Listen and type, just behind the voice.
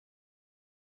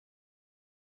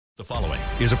The following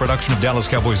is a production of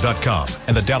DallasCowboys.com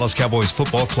and the Dallas Cowboys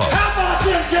Football Club. How about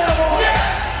them Cowboys?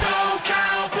 Yeah! Go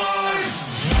Cowboys!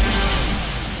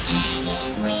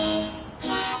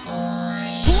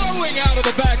 Blowing out of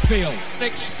the backfield,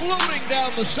 exploding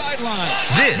down the sideline.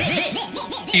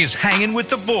 This is Hangin' with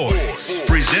the Boys,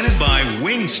 presented by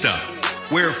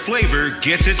Wingstop, where flavor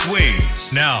gets its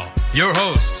wings. Now, your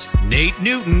hosts, Nate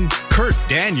Newton, Kurt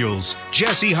Daniels,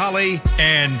 Jesse Holley,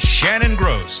 and Shannon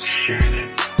Gross.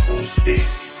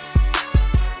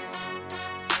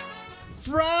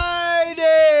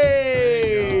 Friday!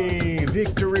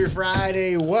 Victory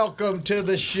Friday. Welcome to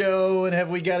the show. And have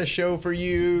we got a show for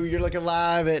you? You're looking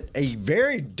live at a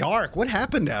very dark, what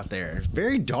happened out there?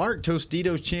 Very dark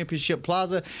Tostitos Championship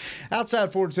Plaza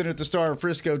outside Ford Center at the Star in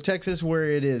Frisco, Texas,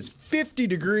 where it is 50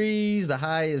 degrees. The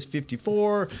high is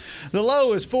 54. The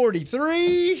low is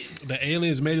 43. The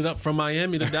aliens made it up from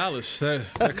Miami to Dallas. They're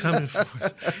coming for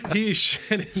us. He's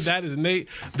Shannon. That is Nate.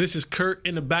 This is Kurt.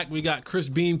 In the back, we got Chris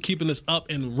Beam keeping us up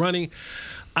and running.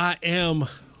 I am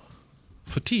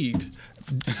fatigued.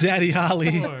 Zaddy Holly.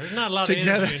 There's not a lot of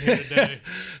energy in here today.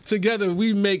 Together,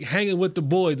 we make Hanging with the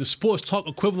Boys, the sports talk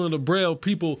equivalent of Braille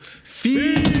people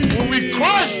feed. When we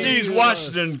crush these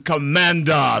Washington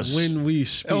Commanders. When we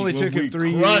speak. It only took him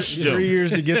 3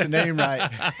 years to get the name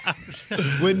right.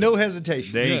 With no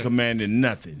hesitation. They ain't commanding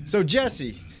nothing. So,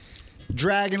 Jesse,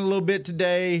 dragging a little bit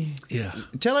today. Yeah.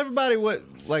 Tell everybody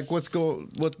what's going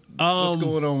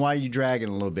on, why you dragging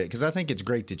a little bit, because I think it's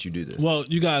great that you do this. Well,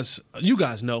 you guys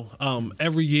know.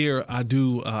 Every year I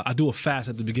do a fast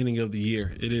at the beginning of the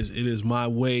year. It is my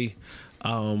way.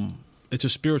 It's a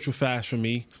spiritual fast for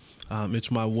me.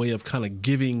 It's my way of kind of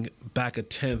giving back a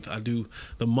tenth. I do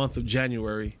the month of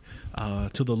January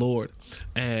to the Lord,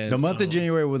 and the month of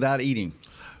January without eating.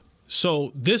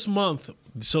 So this month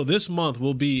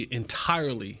will be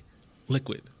entirely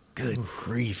liquid. Good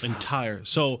grief! Entire.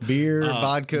 So beer,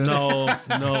 vodka. No.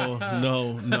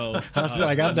 I was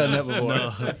like, I've done that before.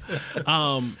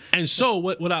 No. And so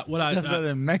what I does that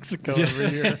in Mexico every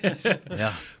year.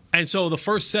 Yeah. And so the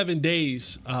first 7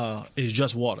 days is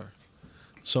just water.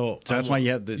 So that's why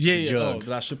you have the jug.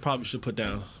 That I probably should put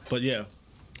down. But yeah,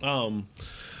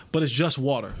 but it's just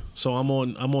water. So I'm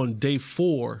on day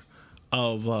 4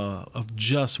 of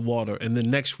just water, and then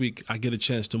next week I get a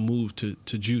chance to move to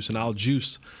juice, and I'll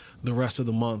juice the rest of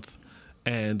the month.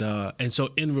 And so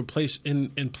in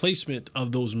placement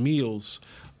of those meals,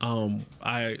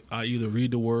 I either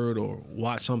read the word or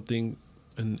watch something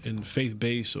in faith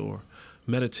based or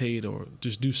meditate or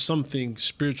just do something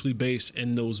spiritually based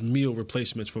in those meal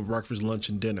replacements for breakfast, lunch,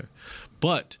 and dinner.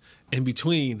 But in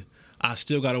between, I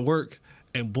still got to work,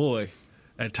 and boy,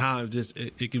 at times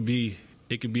it can be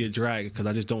a drag because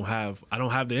I don't have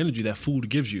the energy that food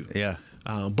gives you. Yeah.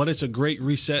 But it's a great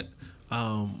reset.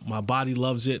 My body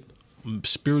loves it.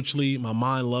 Spiritually, my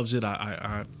mind loves it.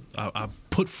 I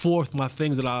put forth my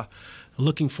things that I'm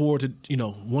looking forward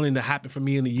to, wanting to happen for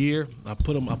me in the year. I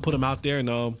put them out there,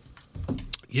 and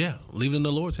leave it in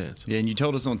the Lord's hands. Yeah, and you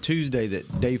told us on Tuesday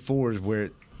that day 4 is where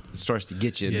it starts to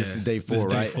get you. Yeah, this is day 4,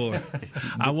 right? Day 4.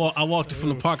 I walked from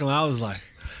the parking lot. I was like,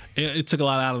 it took a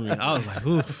lot out of me. I was like,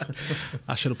 ooh,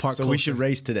 I should have parked closer. We should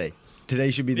race today. Today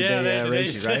should be the day I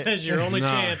race you, right? That's your only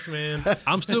chance, man.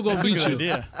 I'm still going to beat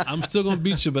you. I'm still going to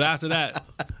beat you, but after that,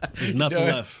 there's nothing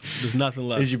left. There's nothing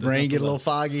left. Does your brain get a little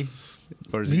foggy?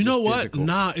 Or is it you know just what? physical?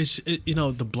 Nah,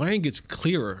 the brain gets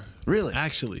clearer. Really?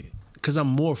 Actually, because I'm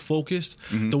more focused.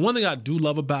 Mm-hmm. The one thing I do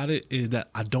love about it is that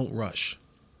I don't rush.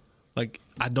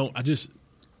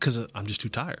 Because I'm just too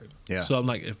tired. Yeah. So I'm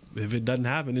like, if it doesn't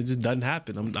happen, it just doesn't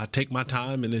happen. I take my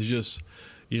time, and it's just,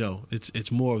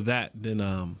 it's more of that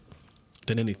than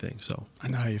anything. So I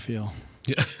know how you feel.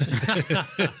 Yeah.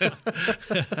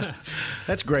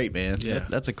 That's great, man. Yeah.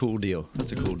 That's a cool deal.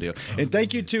 And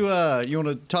thank you to, you want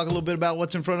to talk a little bit about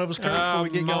what's in front of us, Kurt, before we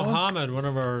get going? Mohammed, one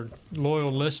of our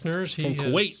loyal listeners. From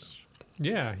Kuwait.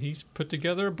 Yeah, he's put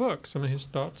together a book, some of his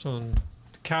thoughts on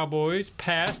the Cowboys,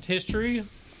 past history.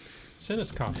 Send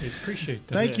us copies. Appreciate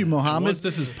that. Thank you, Mohammed. Once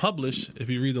this is published, if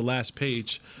you read the last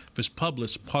page, if it's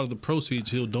published, part of the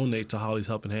proceeds he'll donate to Holly's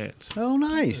Helping Hands. Oh,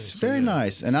 nice. Very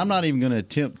nice. And I'm not even going to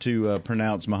attempt to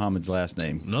pronounce Mohammed's last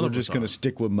name. We're just going to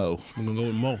stick with Mo. I'm going to go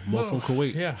with Mo. Mo from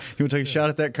Kuwait. Yeah. You want to take a shot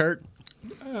at that, Kurt?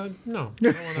 No.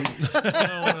 I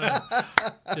don't want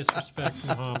to disrespect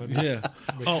Mohammed. Yeah.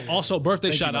 Oh, also,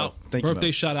 birthday shout out.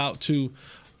 Birthday shout out to...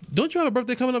 Don't you have a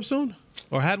birthday coming up soon?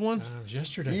 Or had one? It was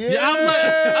yesterday. Yeah.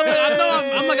 I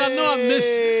know I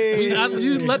missed.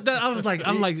 You let that.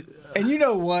 I'm like. And you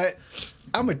know what?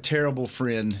 I'm a terrible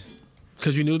friend.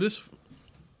 Because you knew this?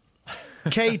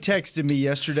 Kay texted me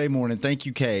yesterday morning, thank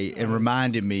you, Kay, and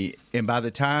reminded me. And by the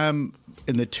time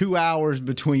in the 2 hours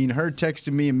between her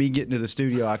texting me and me getting to the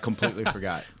studio, I completely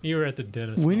forgot. You were at the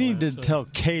dentist. We need to tell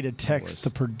Kay to text the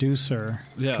producer.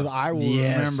 Yeah. Because I will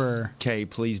Yes. remember. Kay,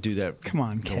 please do that. Come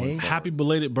on, Kay. Happy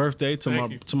belated birthday to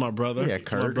my brother. Yeah,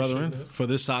 to my Kurt. brother for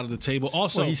this side of the table.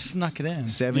 Also, Well, he snuck it in.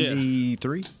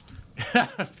 73?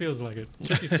 Feels like it.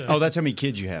 57. Oh, that's how many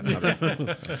kids you have. My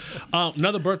bad.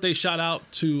 another birthday shout out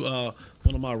to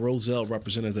one of my Roselle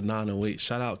representatives at 908.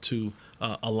 Shout out to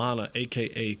Alana,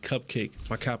 a.k.a. Cupcake,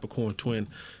 my Capricorn twin.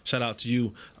 Shout out to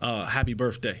you. Happy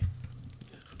birthday.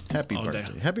 Happy All day.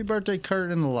 birthday. Happy birthday, Kurt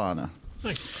and Alana.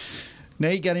 Thank you.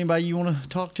 Nate, got anybody you want to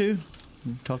talk to?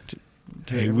 Talk to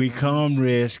Hey, we come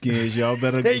Redskins. Y'all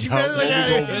better Hey, you better look at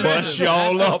we it. gonna bust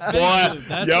y'all up, boy.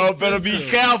 That's Y'all better be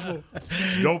offensive. careful.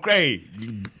 Don't hey,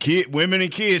 women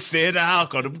and kids stay in the house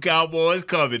because them Cowboys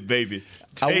coming, baby.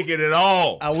 Taking it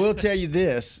all. I will tell you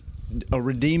this, a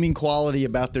redeeming quality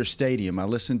about their stadium. I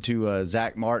listened to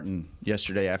Zach Martin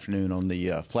yesterday afternoon on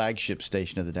the flagship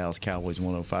station of the Dallas Cowboys,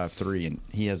 105.3, and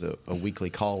he has a weekly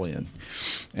call-in,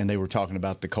 and they were talking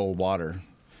about the cold water.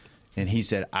 And he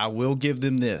said, I will give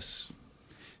them this.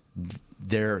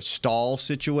 Their stall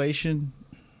situation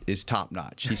is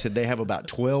top-notch. He said they have about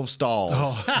 12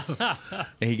 stalls. And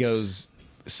he goes,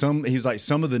 some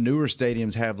of the newer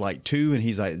stadiums have like 2, and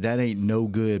he's like, that ain't no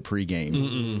good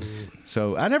pregame.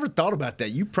 So I never thought about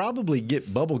that. You probably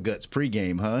get bubble guts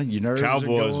pregame, huh? Your nerves are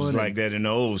Cowboys was going like and that in the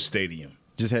old stadium.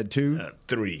 just had 2.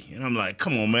 3. And I'm like,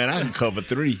 come on, man, I can cover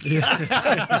 3.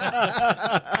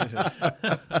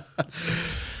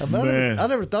 Man. I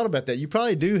never thought about that. You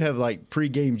probably do have like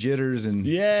pregame jitters, and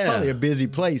Yeah. it's probably a busy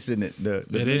place, isn't it? The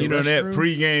It is. You know that restroom?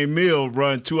 pregame meal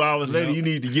run 2 hours later, you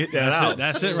need to get that out.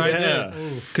 That's it right there.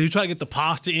 Because you try to get the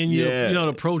pasta in you, Yeah. you know,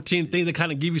 the protein things that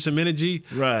kind of give you some energy.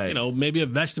 Right. You know, maybe a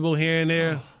vegetable here and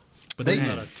there. But They-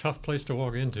 then, Not a tough place to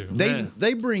walk into. Man.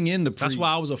 They bring in the that's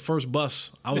why I was a first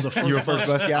bus. I was a first You were a first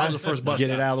bus guy? I was a first bus Get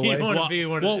guy. it out of the You way. wanna Well, be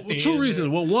one at the 2 end reasons.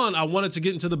 there. Well, one, I wanted to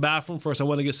get into the bathroom first. I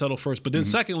wanted to get settled first. But then,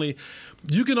 secondly,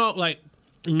 you can all like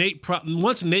Nate.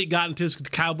 Once Nate got into his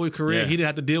Cowboy career, Yeah. he didn't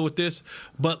have to deal with this.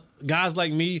 But guys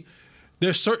like me,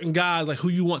 there's certain guys like who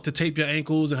you want to tape your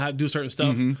ankles and how to do certain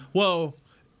stuff. Well,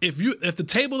 if the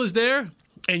table is there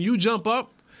and you jump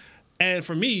up, and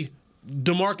for me,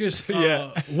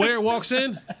 DeMarcus Ware walks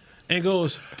in and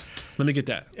goes, "Let me get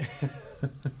that."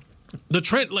 The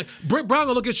trend, like Britt Brown,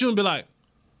 gonna look at you and be like,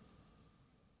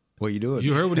 What are you doing?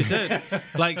 "You heard what he said."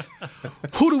 Like,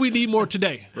 who do we need more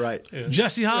today? Right.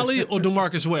 Jesse Holly or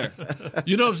DeMarcus Ware?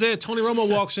 You know what I'm saying? Tony Romo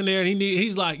walks in there and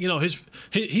he's like, you know,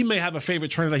 he may have a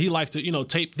favorite trainer that he likes to, you know,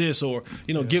 tape this or,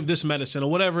 you know, give this medicine or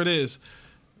whatever it is.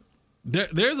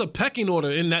 There's a pecking order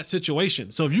in that situation.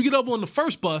 So if you get up on the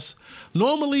first bus,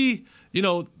 normally, you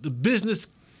know, the business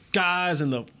guys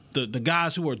and the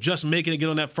guys who are just making it get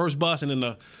on that first bus, and then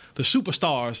the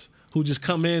superstars who just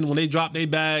come in when they drop their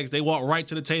bags, they walk right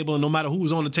to the table, and no matter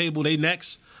who's on the table, they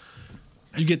next.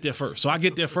 You get there first. So I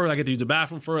get there first. I get to use the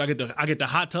bathroom first. I get the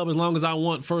hot tub as long as I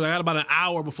want first. I got about an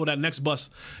hour before that next bus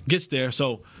gets there.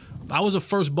 So I was a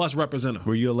first bus representative.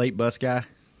 Were you a late bus guy?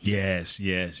 Yes.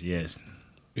 Yeah.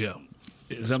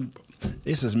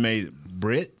 This is made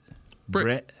Brett.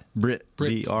 Britt. Brit.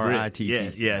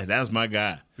 B-R-I-T-T. Yeah, that was my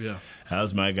guy. Yeah. That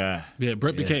was my guy. Yeah,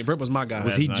 Brett was my guy.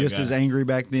 Was he my just guy. as angry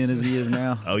back then as he is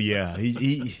now? Oh yeah,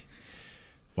 he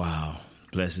wow,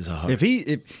 bless his heart.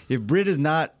 If Britt is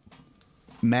not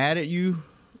mad at you,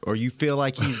 or you feel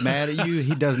like he's mad at you,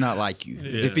 he does not like you.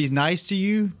 Yeah. If he's nice to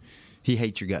you, he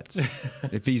hates your guts.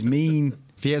 If he's mean,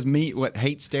 if he has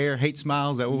hate stare, hate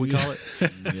smile, is that what we call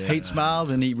it? Hate smile,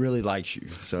 then he really likes you.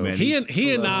 So Man,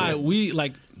 he and I, we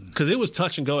like, because it was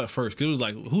touch and go at first. Because it was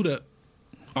like, who the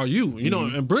are you? You know,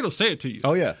 and Britt will say it to you.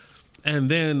 oh yeah, And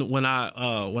then when I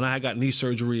had got knee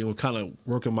surgery and was kind of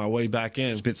working my way back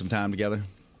in, spent some time together.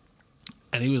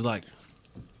 and he was like,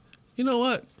 you know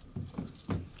what?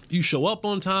 You show up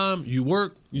on time, you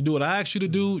work, you do what I asked you to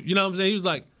do. You know what I'm saying? He was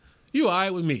like, you all right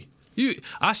with me.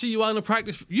 I see you out in the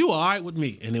practice, you all right with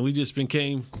me. And then we just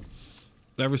became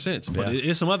ever since. But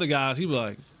it's some other guys, he was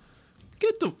like,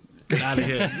 get out of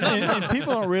here. And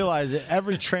people don't realize that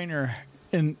every trainer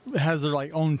has their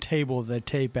like own table they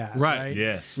tape at. Right.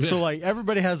 Yes. So like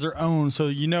everybody has their own, so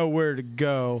you know where to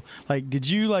go. Like, did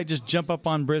you like just jump up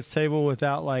on Britt's table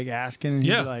without like asking? And he'd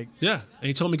Yeah. be like, yeah. And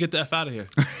he told me, get the F out of here.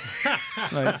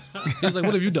 like, He was like,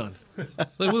 what have you done?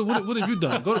 Like, what have you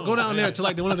done? Go down there to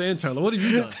like one of the interns. Like, what have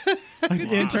you done?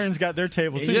 the interns got their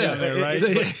table too Yeah. down there,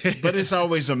 right? But it's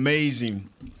always amazing.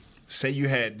 Say you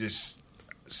had this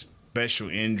special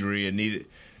injury and needed,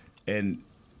 and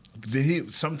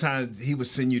sometimes he would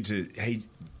send you to, hey,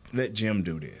 let Jim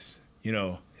do this. You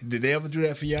know, Did they ever do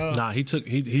that for y'all? Nah, he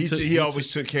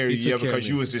always took care of you because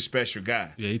you was this special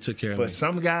guy. Yeah, he took care of me. But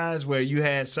some guys where you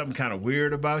had something kind of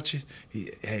weird about you,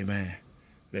 hey man,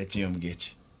 let Jim get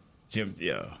you. Jim,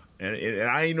 yeah. And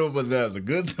I ain't know whether that was a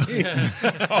good thing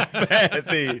or a bad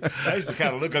thing. I used to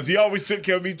kind of look, because he always took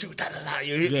care of me too.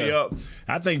 You hit me up.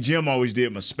 I think Jim always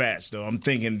did my spats, though. I'm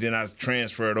thinking then I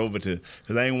transferred over to,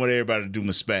 because I didn't want everybody to do my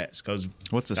spats.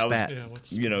 What's a spat?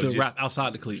 The wrap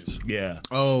outside the cleats. Yeah.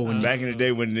 Oh, back in the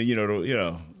day when,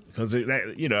 because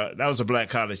that was a black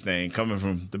college thing. Coming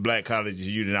from the black colleges,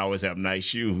 you didn't always have nice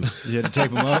shoes. You had to tape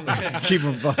them up, keep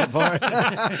them apart.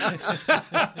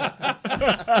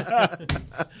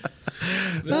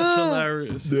 That's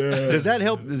hilarious. Yeah. Does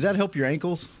that help your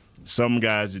ankles? Some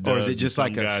guys it does. Or is it just some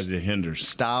like guys it hinders?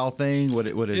 Style thing? What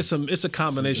is? It's a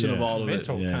combination of all of it.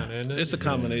 Mental kind of, isn't it? It's a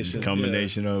combination.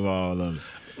 Combination of all of it.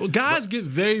 Well, guys get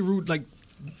very rude. Like,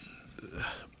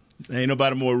 ain't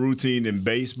nobody more routine than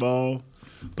baseball.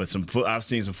 But I've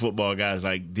seen some football guys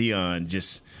like Dion.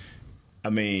 It's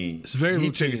very routine. He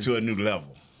took it to a new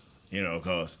level.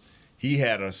 Because he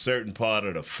had a certain part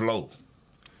of the flow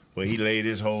where he laid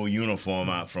his whole uniform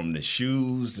out, from the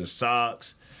shoes, the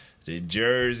socks, the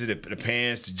jersey, the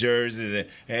pants, the jersey,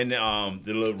 and the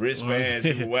little wristbands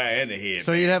he would wear, and the head.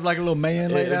 So you'd have like a little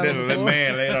man laid out on the floor?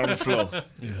 Man laid on the floor.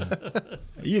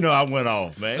 I went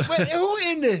off, man. Who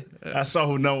in there? I saw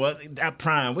who know what. That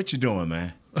Prime, what you doing,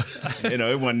 man?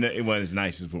 It wasn't as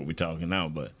nice as what we're talking now,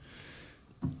 but.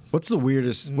 What's the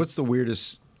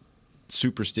weirdest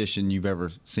superstition you've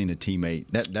ever seen a teammate?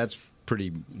 That's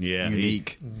pretty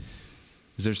unique.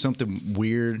 Is there something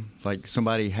weird, like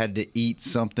somebody had to eat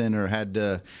something or had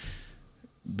to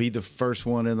be the first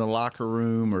one in the locker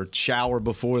room or shower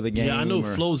before the game? Yeah, I know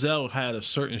Flozell had a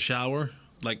certain shower.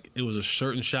 Like, it was a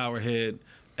certain shower head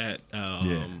at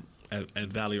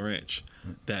Valley Ranch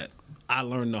that I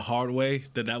learned the hard way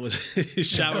that was his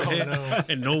shower head,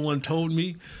 and no one told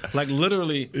me. Like,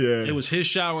 literally, it was his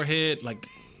shower head. Like,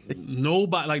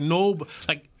 nobody,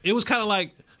 it was kind of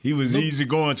like. He was easy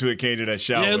going to it, came to that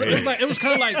shower head. It was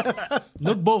kind of like,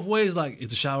 look both ways, like, is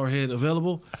the shower head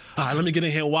available? All right, let me get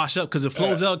in here and wash up, because if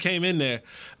Flozell came in there.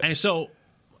 And so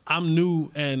I'm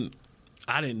new, and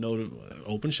I didn't know the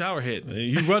open shower head. And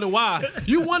you wonder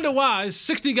why. It's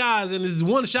 60 guys, and this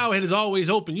one shower head is always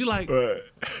open. You like,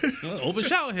 open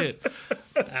shower head.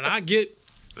 And I get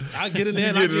in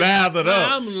there. You get lathered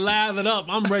up. I'm lathered up.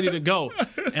 I'm ready to go.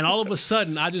 And all of a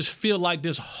sudden, I just feel like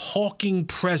this hawking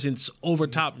presence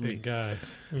overtopped me. Big guy.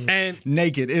 And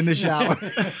naked in the shower.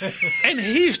 And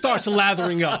he starts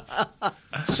lathering up.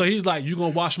 So he's like, you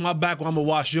going to wash my back or I'm going to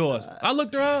wash yours? I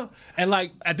looked around, and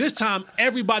like, at this time,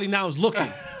 everybody now is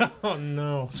looking. Oh,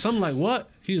 no. So I'm like, what?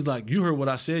 He's like, you heard what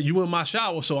I said. You in my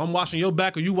shower, so I'm washing your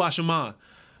back or you washing mine.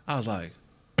 I was like,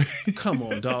 come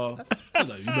on, dog. I was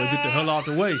like, you better get the hell out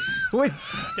the way. Wait.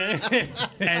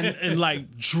 and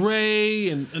like Dre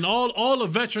and all the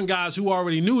veteran guys who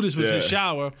already knew this was his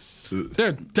shower,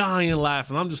 they're dying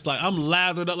laughing. I'm just like, I'm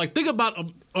lathered up. Like, think about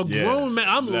a grown man.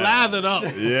 I'm lathered up.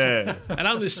 Yeah. And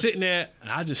I'm just sitting there, and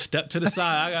I just stepped to the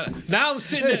side. Now I'm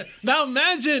sitting there. Now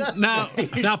imagine, now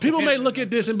people may look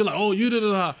at this and be like, oh, you did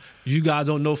it. You guys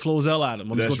don't know Flozell Adam.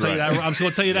 I'm just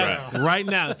gonna tell you that right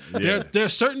now. Yeah. There are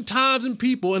certain times and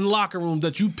people in the locker room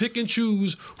that you pick and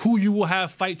choose who you will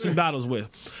have fights and battles with.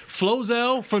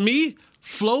 Flozell, for me,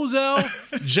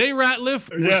 Jay Ratliff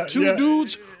was two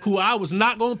dudes who I was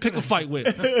not going to pick a fight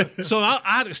with. So I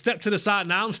had to step to the side.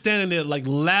 Now I'm standing there like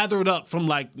lathered up from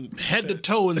like head to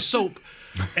toe in soap.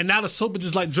 And now the soap is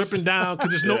just like dripping down because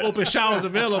there's no open showers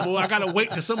available. I got to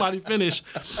wait till somebody finish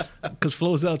because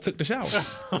Flozell took the shower.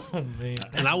 Oh, man.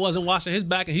 And I wasn't washing his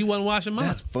back and he wasn't washing mine.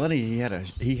 That's funny. He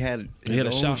had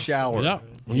his own shower. Yeah.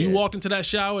 When you walked into that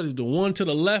shower, there's the one to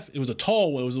the left. It was a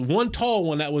tall one. It was one tall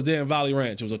one that was there in Valley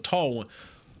Ranch. It was a tall one.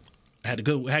 Had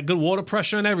good water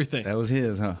pressure and everything. That was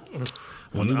his, huh?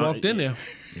 When you walked in there.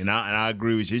 And I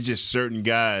agree with you. It's just certain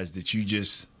guys that you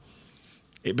just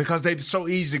because they're so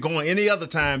easy going. Any other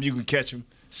time you can catch them,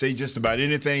 say just about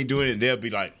anything, doing it, and they'll be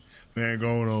like, man,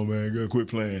 going on, man, go quit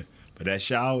playing. But that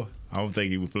shower, I don't think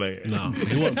he would play. No,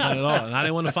 he wasn't playing at all, and I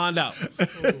didn't want to find out.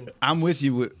 I'm with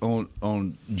you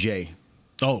on Jay.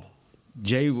 Oh.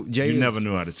 Jay you never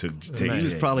knew how to take He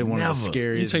was probably one of the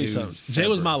scariest dudes. Let me tell you something. Jay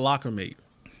was my locker mate,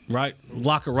 right?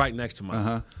 Locker right next to mine.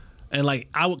 Uh-huh. And like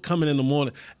I would come in the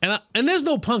morning, and there's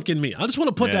no punk in me. I just want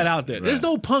to put that out there. Right. There's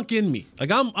no punk in me.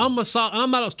 Like I'm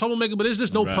not a troublemaker, but there's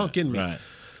just no punk in me. Right.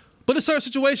 But in certain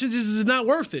situations, it's just not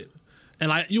worth it. And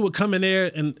like you would come in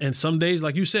there, and some days,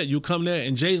 like you said, you come there,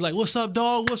 and Jay's like, "What's up,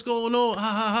 dog? What's going on? Ha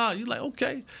ha ha." You're like,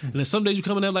 "Okay." And then some days you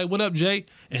come in there like, "What up, Jay?"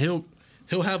 And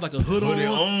He'll have like a hood Put it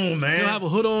on. on, man. He'll have a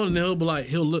hood on, and he'll be like,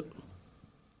 he'll be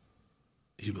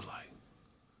like,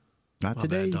 Not my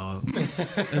today. bad, dog.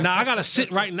 And now I gotta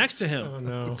sit right next to him. Oh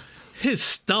no. His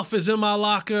stuff is in my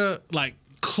locker, like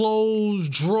clothes,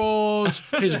 drawers.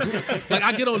 Like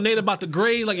I get on Nate about the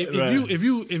grades. Like if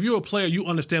you're a player, you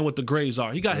understand what the grades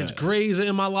are. He got his grades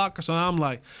in my locker, so I'm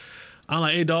like,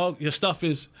 hey dog, your stuff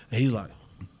is. And he's like,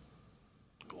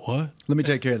 what? Let me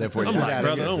take care of that for you. I'm like,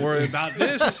 brother, don't worry about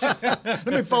this. Let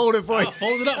me fold it for you. I'll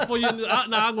fold it up for you.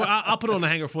 I'll put it on the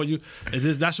hanger for you.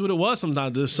 That's what it was.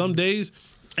 Sometimes there's some days,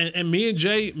 and me and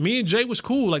Jay was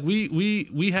cool. Like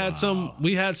we had some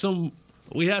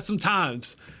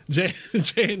times. Jay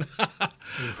and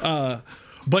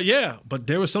but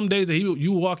there were some days that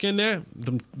you walk in there.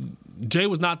 Jay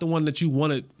was not the one that you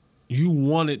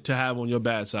wanted to have on your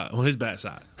bad side, on his bad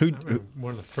side.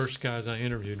 One of the first guys I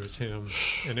interviewed was him,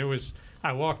 and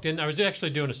I walked in. I was actually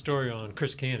doing a story on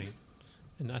Chris Canning,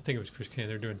 and I think it was Chris Canning.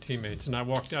 They were doing teammates, and I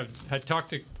had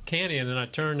talked to Canning, and then I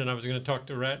turned and I was going to talk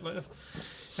to Ratliff,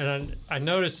 and I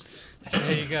noticed. I said,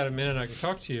 "Hey, you got a minute? I can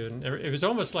talk to you." And it was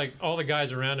almost like all the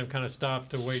guys around him kind of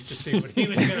stopped to wait to see what he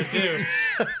was going to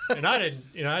do, and I didn't.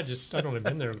 I'd only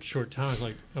been there a short time. I was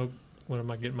like, "Oh, what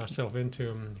am I getting myself into?"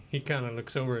 And he kind of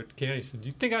looks over at Kenny. He said, "Do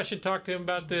you think I should talk to him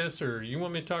about this, or you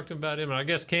want me to talk to him about him?" And I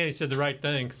guess Kenny said the right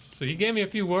thing, so he gave me a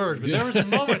few words. But there was a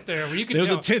moment there where you could. There was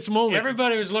tell a tense moment.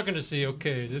 Everybody was looking to see,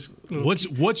 okay, this.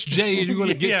 Which Jay are you going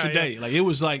to get Yeah, today? yeah. Like it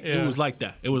was like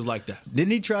that. It was like that.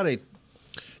 Didn't he try to?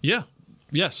 Yeah.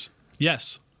 Yes.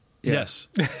 Yes.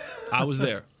 I was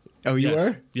there. Oh, you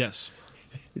were? Yes.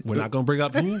 We're not going to bring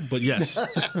up who, but yes.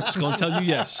 Just going to tell you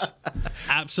yes.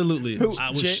 Absolutely.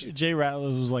 Jay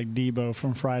Ratliff was like Debo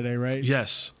from Friday, right?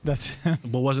 Yes. That's him.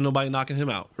 But wasn't nobody knocking him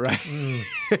out. Right.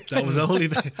 That was the only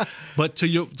thing. But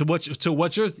to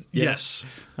what you're yes.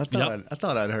 I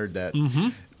thought I'd heard that. Mm-hmm.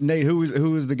 Nate, who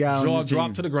was the guy on Jaw your team?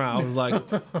 dropped to the ground. I was like,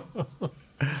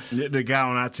 The guy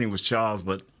on our team was Charles,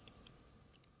 but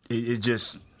it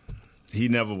just he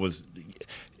never was.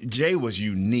 Jay was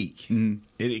unique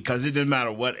because it didn't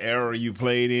matter what era you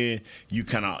played in. You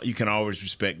can always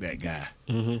respect that guy.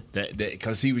 Mm-hmm. That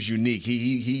because he was unique.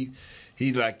 He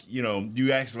like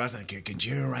you asked a lot of times, could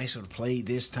Jerry Rice have played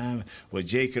this time? Well,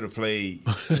 Jay could have played.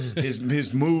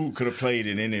 his mood could have played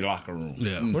in any locker room.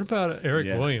 yeah. What about Eric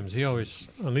Williams? He always,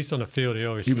 at least on the field, he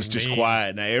He was just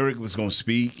quiet. Now Eric was going to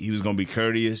speak. He was going to be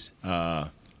courteous.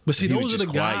 But see, He was those are just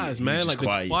the quiet. guys, He man. was Like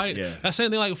just the quiet. yeah. That's same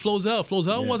thing like Flozell.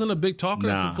 Flozell wasn't a big talker.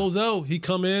 Nah. So Flozell, he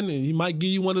come in and he might give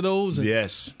you one of those. And,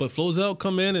 Yes. But Flozell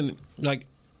come in and like,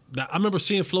 I remember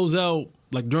seeing Flozell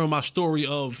like during my story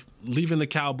of leaving the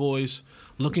Cowboys,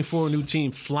 looking for a new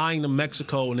team, flying to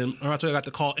Mexico, and then I got the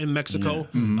call in Mexico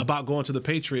about going to the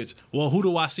Patriots. Well, who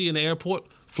do I see in the airport?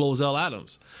 Flozell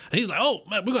Adams. And he's like, "Oh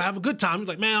man, we're gonna have a good time." He's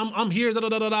like, "Man, I'm here. We're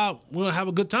gonna have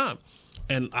a good time."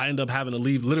 And I end up having to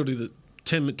leave literally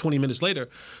 20 minutes later.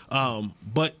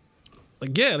 But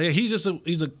like, yeah, he's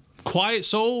a quiet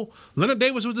soul. Leonard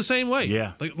Davis was the same way.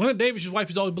 Yeah. Like Leonard Davis' wife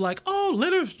used always be like, "Oh,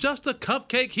 Leonard's just a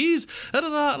cupcake. He's da da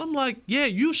da." And I'm like, "Yeah,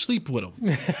 you sleep with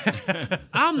him."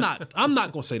 I'm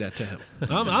not gonna say that to him.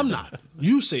 I'm not.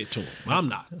 You say it to him. I'm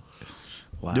not.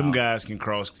 Wow. Them guys can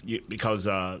cross because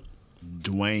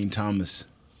Dwayne Thomas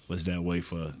was that way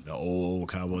for the old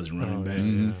Cowboys and running back.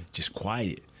 yeah. Just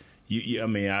quiet. I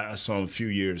mean, I saw him a few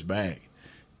years back.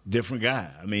 Different guy.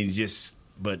 I mean,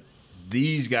 but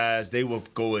these guys, they will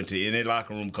go into any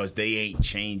locker room because they ain't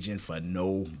changing for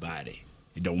nobody.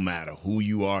 It don't matter who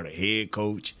you are, the head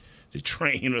coach, the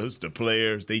trainers, the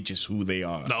players. They just who they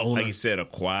are. The owner. Like you said, a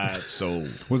quiet soul.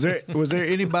 Was there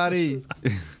anybody?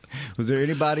 Was there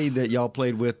anybody that y'all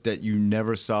played with that you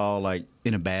never saw like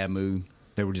in a bad mood?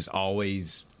 They were just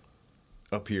always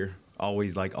up here,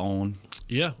 always like on.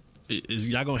 Yeah. Is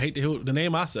y'all gonna hate to hear the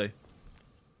name I say?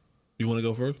 You want to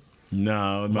go first?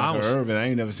 No, Michael Irvin. I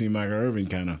ain't never seen Michael Irvin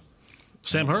kind of.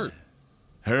 Sam Hurt.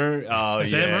 Hurt? Oh,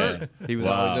 Sam yeah. Hurt. He was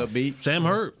always upbeat.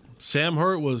 Sam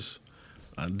Hurt was,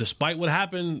 despite what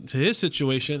happened to his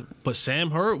situation, but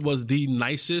Sam Hurt was the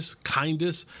nicest,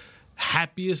 kindest,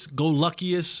 happiest, go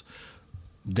luckiest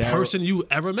person you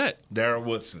ever met. Darryl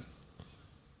Woodson.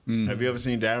 Have you ever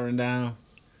seen Darren down?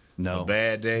 No. A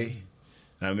bad day?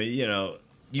 I mean, you're going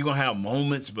to have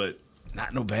moments, but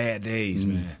not no bad days,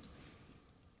 man.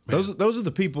 Those are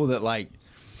the people that like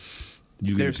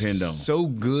You they're can depend on them. so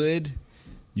good.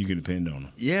 You can depend on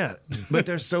them. Yeah, but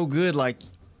they're so good. Like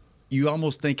you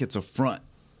almost think it's a front,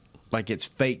 like it's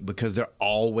fake because they're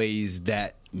always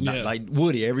that. Yeah. Like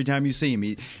Woody, every time you see him,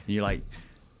 and you're like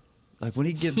when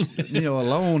he gets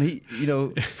alone, he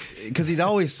because he's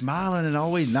always smiling and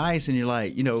always nice, and you're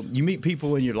like you meet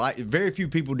people in your life. Very few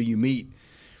people do you meet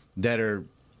that are,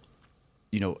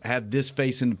 have this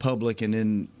face in the public, and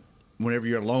then whenever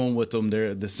you're alone with them,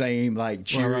 they're the same, like,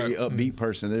 cheery, upbeat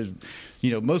person. There's,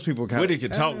 most people kind of... Woody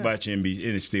could talk about you and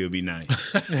it still be nice.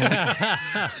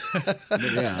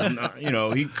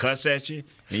 He cuss at you,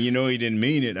 and he didn't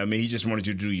mean it. I mean, he just wanted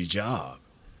you to do your job.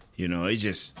 He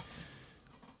just...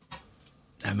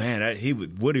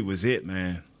 Woody was it,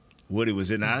 man. Woody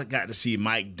was it. And I got to see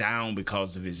Mike down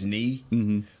because of his knee,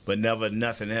 but never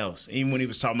nothing else. Even when he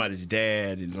was talking about his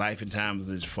dad and life and times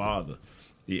of his father,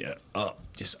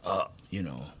 just up.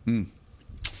 All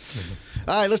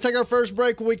right, let's take our first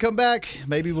break. When we come back,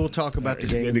 maybe we'll talk about the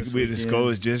game. The score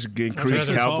is just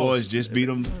increased. Cowboys just beat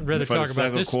them for the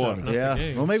second quarter.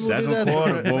 Yeah, well, maybe we'll do that. Second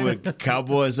quarter, boy,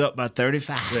 Cowboys up by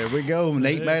 35. There we go.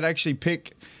 Nate might actually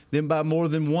pick them by more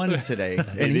than one today.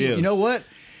 And you know what?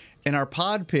 And our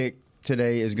pod pick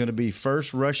today is going to be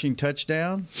first rushing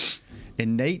touchdown.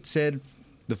 And Nate said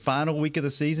the final week of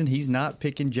the season, he's not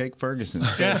picking Jake Ferguson.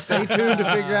 So stay tuned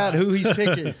to figure out who he's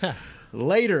picking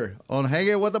later on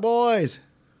Hangin' with the Boys.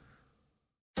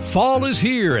 Fall is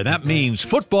here, and that means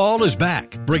football is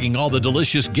back, bringing all the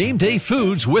delicious game day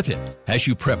foods with it. As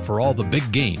you prep for all the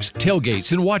big games,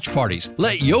 tailgates, and watch parties,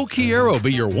 let Yo Quiero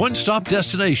be your one-stop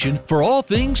destination for all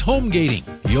things home gating.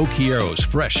 Yo Quiero's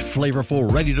fresh,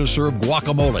 flavorful, ready-to-serve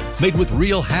guacamole made with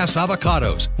real Hass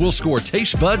avocados will score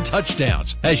taste bud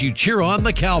touchdowns as you cheer on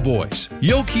the Cowboys.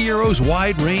 Yo Quiero's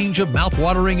wide range of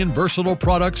mouthwatering and versatile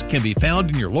products can be found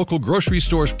in your local grocery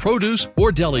store's produce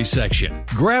or deli section.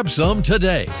 Grab some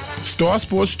today. Star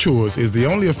Sports Tours is the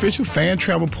only official fan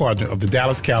travel partner of the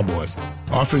Dallas Cowboys,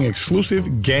 offering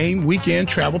exclusive game weekend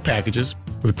travel packages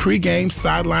with pregame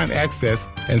sideline access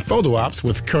and photo ops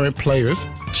with current players,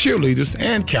 cheerleaders,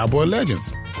 and Cowboy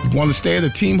legends. You want to stay at a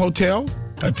team hotel,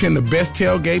 attend the best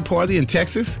tailgate party in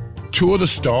Texas, tour the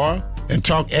Star, and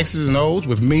talk X's and O's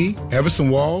with me, Everson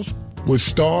Walls? With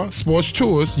Star Sports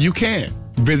Tours, you can.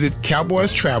 Visit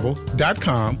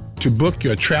cowboystravel.com to book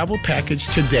your travel package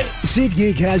today.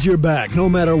 SeatGeek has your back no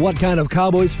matter what kind of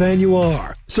Cowboys fan you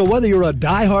are. So whether you're a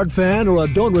diehard fan or a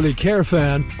don't really care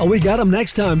fan, a we got 'em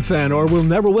next time fan or we'll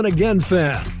never win again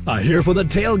fan, a here for the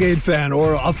tailgate fan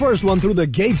or a first one through the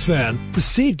gates fan,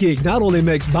 SeatGeek not only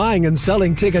makes buying and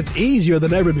selling tickets easier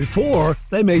than ever before,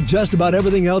 they made just about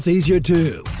everything else easier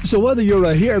too. So whether you're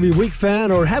a here every week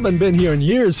fan or haven't been here in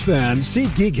years fan,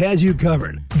 SeatGeek has you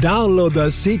covered. Download the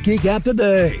SeatGeek app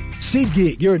today.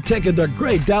 SeatGeek, your ticket to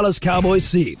great Dallas Cowboys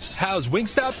seats. How's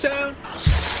Wingstop sound?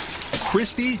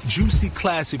 Crispy, juicy,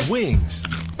 classic wings.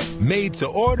 Made to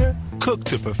order, cooked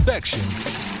to perfection.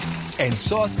 And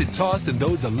sauced and tossed in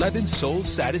those 11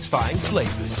 soul-satisfying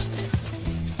flavors.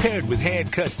 Paired with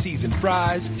hand-cut seasoned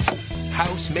fries,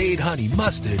 house-made honey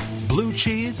mustard, blue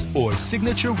cheese, or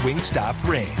signature Wingstop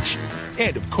ranch.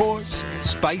 And, of course,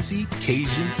 spicy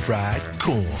Cajun fried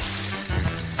corn.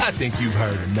 I think you've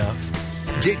heard enough.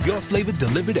 Get your flavor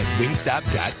delivered at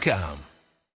wingstop.com.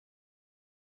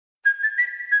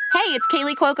 Hey, it's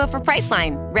Kaylee Cuoco for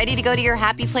Priceline. Ready to go to your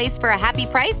happy place for a happy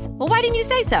price? Well, why didn't you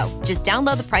say so? Just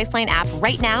download the Priceline app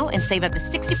right now and save up to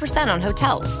 60% on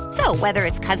hotels. So whether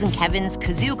it's Cousin Kevin's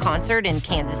Kazoo Concert in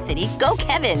Kansas City, go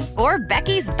Kevin, or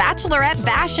Becky's Bachelorette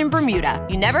Bash in Bermuda,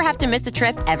 you never have to miss a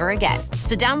trip ever again.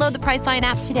 So download the Priceline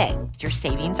app today. Your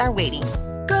savings are waiting.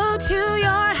 Go to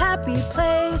your happy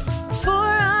place for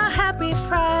a happy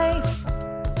price.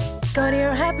 Go to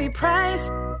your happy price,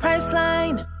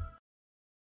 Priceline.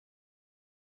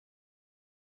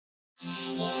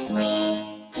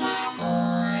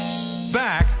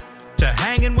 Back to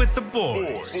Hangin' with the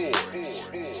Boys.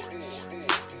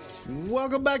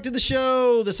 Welcome back to the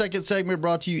show. The second segment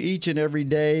brought to you each and every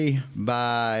day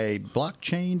by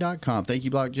blockchain.com. Thank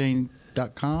you,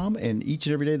 blockchain.com. And each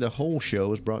and every day, the whole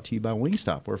show is brought to you by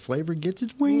Wingstop, where flavor gets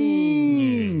its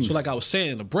wings. So like I was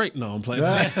saying, the break. No, I'm playing.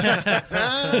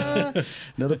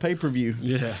 Another pay-per-view.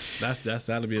 Yeah,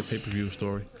 that'll be a pay-per-view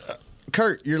story.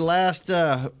 Kurt, your last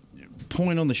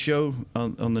point on the show,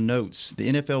 on the notes,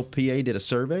 the NFLPA did a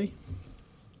survey.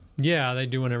 Yeah, they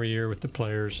do one every year with the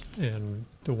players, and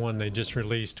the one they just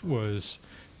released was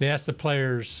they asked the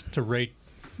players to rate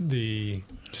the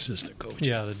assistant coaches.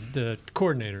 Yeah, the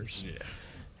coordinators.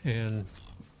 Yeah. And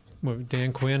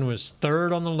Dan Quinn was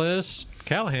third on the list.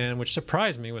 Callahan, which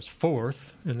surprised me, was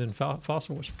fourth, and then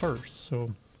Fossil was first.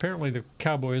 So apparently the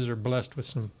Cowboys are blessed with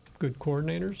some good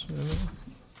coordinators.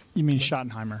 You mean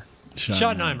Schottenheimer?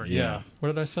 Schottenheimer, yeah. What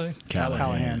did I say?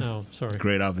 Callahan. Oh, sorry.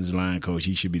 Great offensive line coach.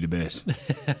 He should be the best.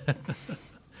 But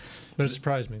it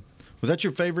surprised me. Was that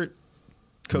your favorite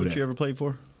coach you ever played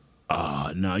for?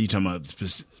 No. You talking about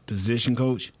position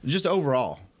coach? Just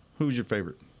overall. Who was your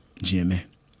favorite? Jimmy.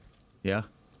 Yeah?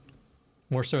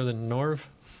 More so than Norv?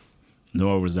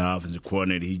 Nor was the offensive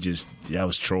coordinator. That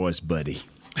was Troy's buddy.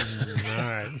 All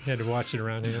right, had to watch it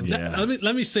around him. Yeah.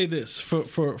 Let me say this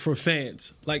for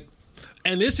fans, like,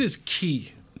 and this is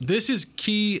key. This is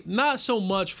key, not so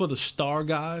much for the star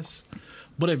guys,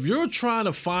 but if you're trying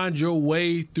to find your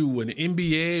way through an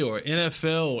NBA or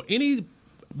NFL or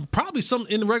probably some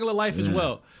in regular life as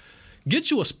well, get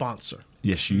you a sponsor.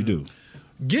 Yes, you do.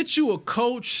 Get you a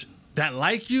coach that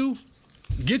like you.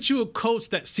 Get you a coach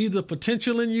that see the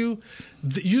potential in you.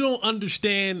 You don't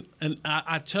understand, and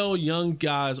I tell young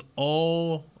guys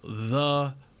all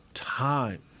the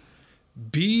time,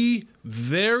 be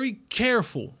very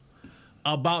careful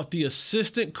about the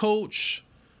assistant coach,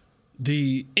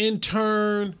 the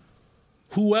intern,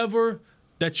 whoever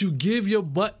that you give your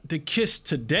butt to kiss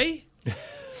today,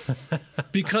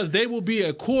 because they will be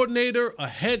a coordinator, a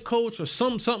head coach, or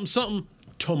something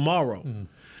tomorrow.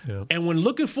 Yeah. And when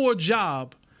looking for a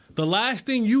job, the last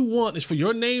thing you want is for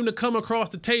your name to come across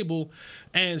the table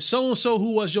and so-and-so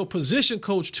who was your position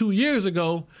coach 2 years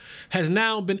ago has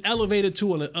now been elevated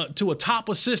to a top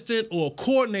assistant or a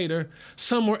coordinator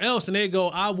somewhere else, and they go,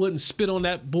 I wouldn't spit on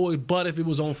that boy's butt if it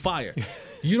was on fire.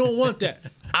 You don't want that.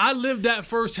 I lived that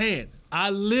firsthand.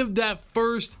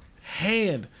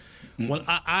 When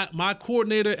my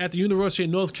coordinator at the University of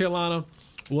North Carolina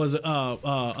was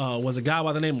a guy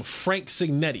by the name of Frank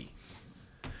Signetti.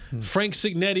 Frank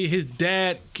Signetti, his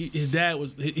dad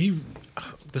was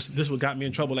this what got me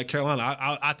in trouble at Carolina.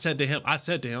 I said to him, I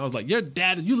was like, your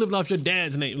dad, you living off your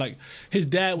dad's name. Like, his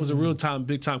dad was a real time,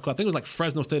 big time coach. I think it was like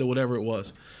Fresno State or whatever it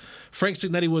was. Frank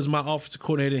Signetti was my offensive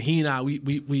coordinator, and he and I, we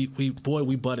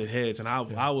butted heads. And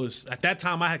I was, at that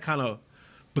time, I had kind of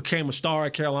became a star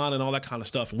at Carolina and all that kind of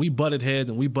stuff. And we butted heads,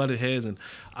 and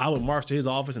I would march to his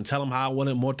office and tell him how I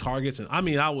wanted more targets. And I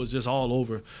mean, I was just all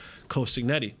over Coach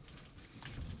Signetti.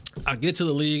 I get to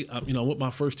the league, with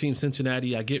my first team,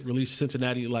 Cincinnati. I get released to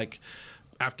Cincinnati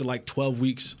after 12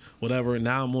 weeks, whatever. And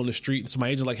now I'm on the street. And so my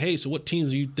agent's like, hey, so what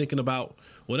teams are you thinking about,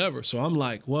 whatever? So I'm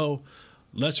like, well,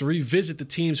 let's revisit the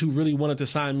teams who really wanted to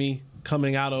sign me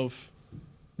coming out of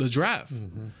the draft.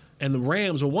 Mm-hmm. And the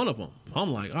Rams are one of them.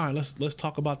 I'm like, all right, let's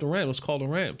talk about the Rams. Let's call the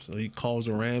Rams. So he calls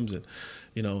the Rams, and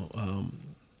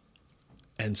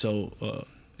and so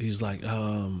he's like,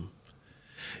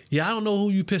 yeah, I don't know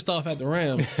who you pissed off at the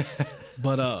Rams,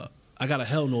 but I got a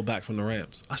hell no back from the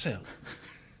Rams. I said,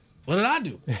 what did I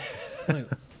do? I'm like,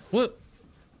 what?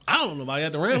 I don't know nobody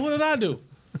at the Rams. What did I do?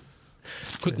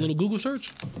 Quick little Google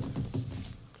search.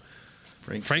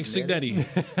 Frank Signetti.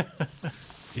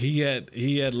 He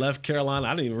had left Carolina.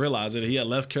 I didn't even realize it. He had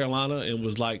left Carolina and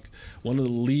was like one of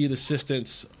the lead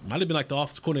assistants. Might have been like the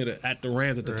offensive coordinator at the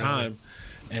Rams at the time.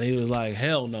 And he was like,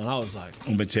 hell no. And I was like,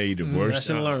 I'm going to tell you the worst.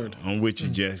 Lesson learned. I'm with you,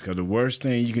 Jessica. The worst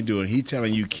thing you can do, and he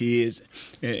telling you kids,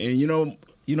 and you know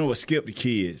what, skip the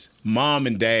kids, mom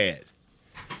and dad,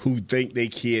 who think their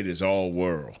kid is all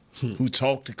world, who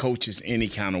talk to coaches any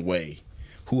kind of way,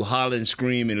 who holler and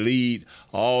scream and lead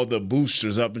all the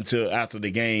boosters up until after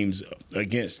the games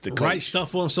against the coach. Write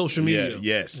stuff on social media. Yeah,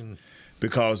 yes.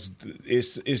 Because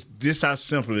it's this how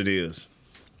simple it is.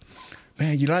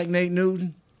 Man, you like Nate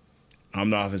Newton? I'm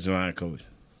the offensive line coach.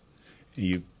 And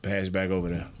you pass back over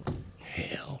there.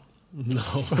 Hell.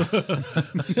 No.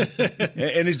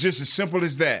 And it's just as simple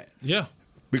as that. Yeah.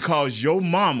 Because your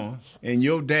mama and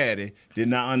your daddy did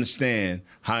not understand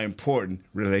how important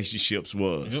relationships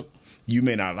was. Yep. You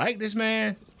may not like this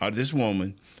man or this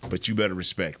woman, but you better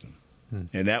respect them.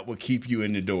 And that will keep you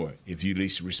in the door if you at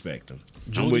least respect them.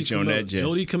 I'm with you on that, Jess.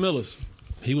 Jody Camillus.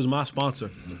 He was my sponsor.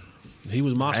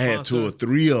 I had 2 or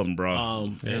 3 of them,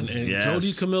 bro. And yes.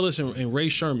 Jody Camillus and Ray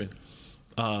Sherman.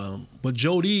 But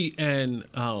Jody and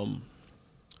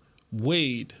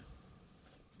Wade,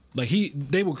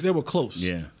 they were close.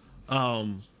 Yeah.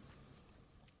 And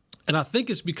I think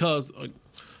it's because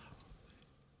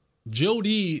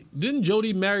didn't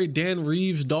Jody marry Dan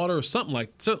Reeves' daughter or something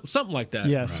like that?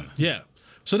 Yes. Right. Yeah.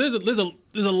 So there's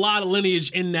a lot of lineage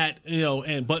in that,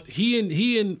 but he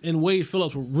and Wade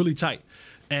Phillips were really tight.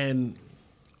 And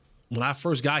when I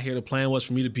first got here, the plan was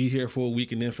for me to be here for a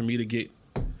week and then for me to get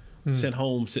sent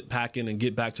home, sit packing, and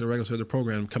get back to the regular schedule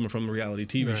program coming from a reality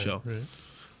TV show. Right.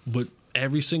 But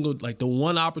every single, the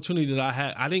one opportunity that I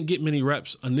had, I didn't get many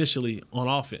reps initially on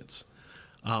offense.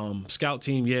 Scout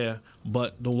team, yeah.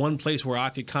 But the one place where I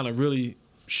could kind of really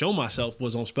show myself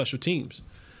was on special teams.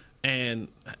 And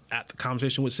at the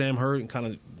conversation with Sam Hurd and kind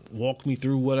of walk me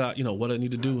through what I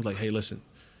need to do, hey, listen,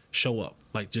 show up.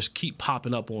 Just keep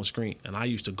popping up on screen. And I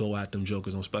used to go at them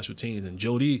jokers on special teams. And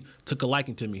Jody took a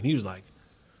liking to me. And he was like,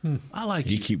 I like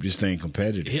You you. keep this thing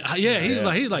competitive. He's like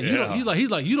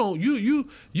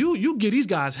you give these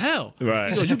guys hell. Right.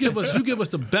 He goes, you give us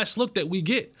the best look that we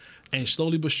get, and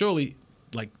slowly but surely,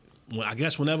 like I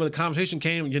guess whenever the conversation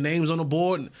came, your name's on the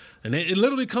board, and it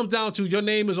literally comes down to your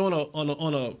name is on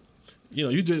a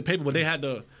you did the paper, but they had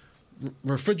the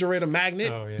refrigerator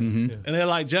magnet. Oh yeah. And they're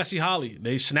like Jesse Holly.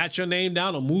 They snatch your name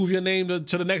down or move your name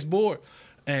to the next board.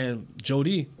 And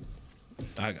Jody,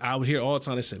 I would hear all the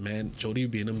time. They said, "Man, Jody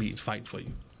would be in the meetings fighting for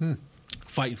you,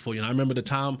 fighting for you." And I remember the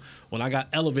time when I got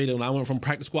elevated when I went from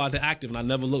practice squad to active, and I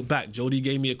never looked back. Jody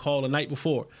gave me a call the night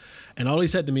before, and all he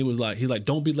said to me was like, "He's like,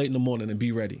 don't be late in the morning and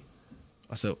be ready."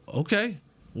 I said, "Okay,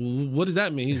 well, what does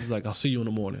that mean?" He's like, "I'll see you in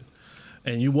the morning."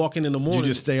 And you walk in the morning. You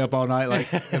just stay up all night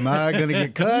like, am I going to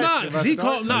get cut? Nah, because he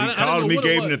called. Nah, He called me,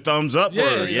 gave him the thumbs up.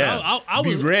 I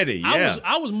was ready. Yeah,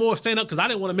 I was more staying up because I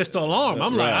didn't want to miss the alarm.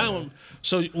 I'm like, I don't.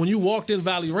 So when you walked in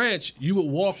Valley Ranch, you would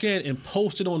walk in and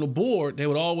post it on the board. They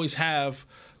would always have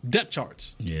depth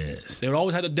charts. Yes, they would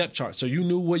always have a depth chart, so you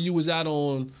knew where you was at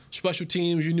on special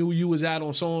teams. You knew where you was at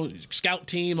on scout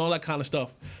team, all that kind of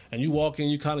stuff. And you walk in,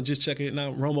 you kind of just check it.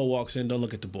 Now Romo walks in, don't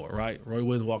look at the board, right? Roy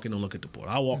Williams walk in, don't look at the board.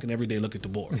 I walk in every day, look at the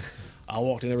board. I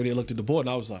walked in every day, looked at the board,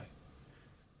 and I was like,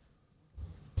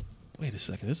 wait a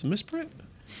second, this is a misprint?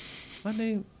 My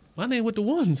name with the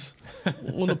ones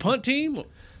on the punt team,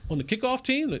 on the kickoff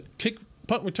team, the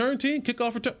punt return team,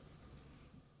 kickoff return.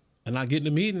 And I get in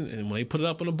the meeting, and when they put it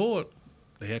up on the board,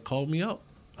 they had called me up.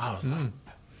 I was like,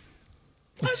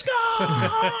 let's go!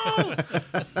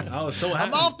 I was so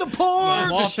happy. I'm off the porch.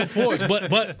 I'm off the porch.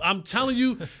 But I'm telling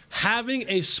you, having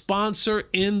a sponsor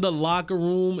in the locker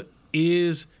room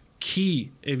is key.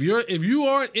 If you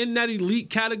aren't in that elite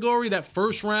category, that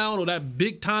first round or that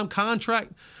big time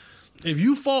contract, if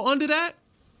you fall under that,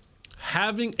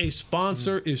 having a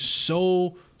sponsor is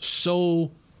so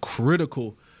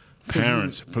critical.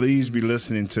 Parents, please be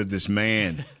listening to this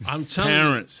man. I'm telling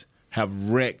Parents have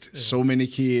wrecked so many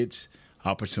kids'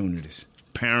 opportunities.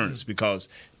 Parents, because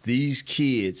these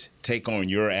kids take on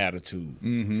your attitude.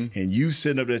 And you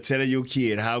sitting up there telling your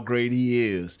kid how great he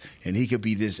is, and he could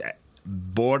be this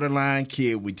borderline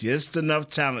kid with just enough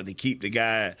talent to keep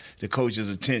the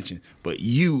coach's attention. But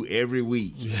you, every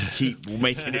week, keep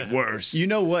making it worse. You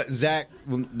know what, Zach,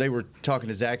 when they were talking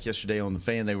to Zach yesterday on the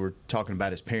fan, they were talking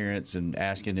about his parents and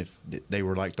asking if they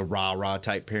were like the rah-rah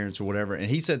type parents or whatever. And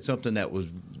he said something that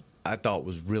I thought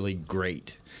was really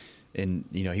great. And,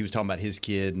 he was talking about his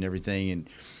kid and everything.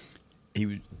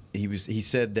 And he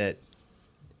said that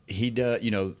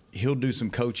he'll do some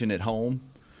coaching at home,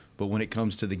 but when it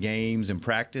comes to the games and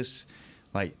practice,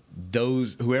 like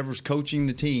whoever's coaching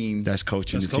the team, that's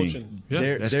coaching the team.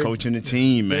 Yeah. That's coaching the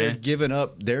team, man. They're giving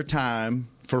up their time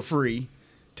for free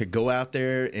to go out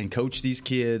there and coach these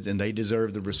kids, and they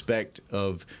deserve the respect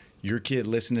of your kid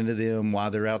listening to them while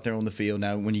they're out there on the field.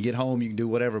 Now, when you get home, you can do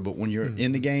whatever, but when you're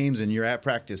in the games and you're at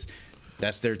practice,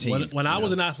 that's their team. When I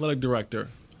was an athletic director,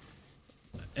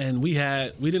 and we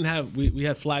had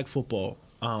flag football.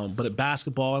 But at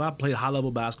basketball, and I played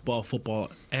high-level basketball, football,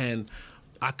 and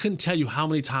I couldn't tell you how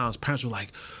many times parents were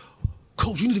like,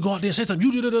 Coach, you need to go out there and say something.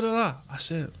 You da-da-da-da-da. I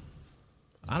said,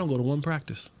 I don't go to one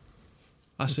practice.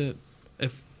 I said,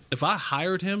 if I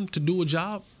hired him to do a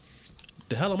job,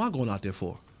 the hell am I going out there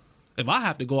for? If I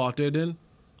have to go out there, then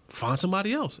find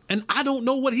somebody else. And I don't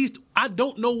know what he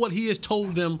has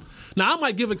told them. Now, I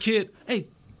might give a kid, hey,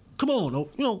 come on,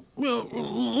 give me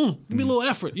a little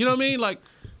effort. You know what I mean? Like,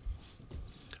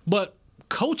 but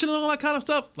coaching and all that kind of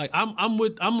stuff, like I'm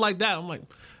like that. I'm like,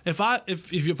 if I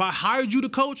hired you to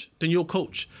coach, then you'll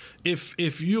coach.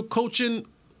 If you're coaching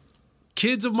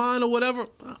kids of mine or whatever,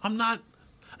 I'm not,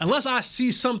 unless I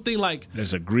see something like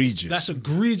that's egregious,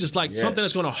 like something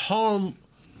that's going to harm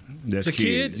the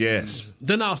kid. Yes,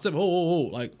 then I'll step.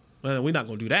 Like, man, we're not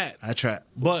going to do that. I try,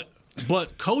 but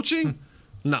coaching,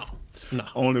 no.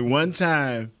 Only one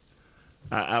time,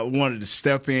 I wanted to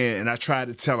step in and I tried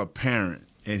to tell a parent.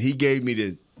 And he gave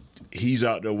me he's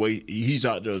out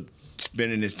there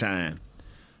spending his time.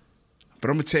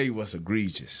 But I'm going to tell you what's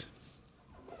egregious.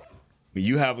 When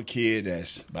you have a kid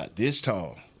that's about this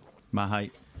tall. My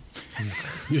height.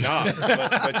 No,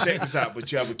 but check this out.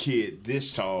 But you have a kid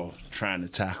this tall trying to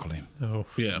tackle him. Oh,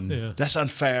 yeah. That's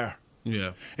unfair.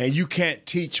 Yeah. And you can't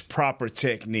teach proper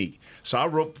technique. So I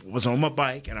was on my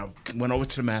bike, and I went over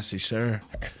to the master. Sir,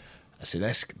 I said,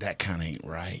 that kind of ain't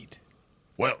right.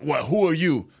 What? Who are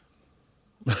you?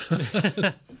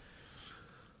 And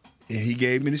he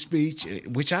gave me the speech,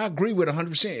 which I agree with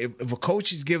 100%. If a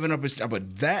coach is giving up his time,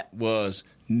 but that was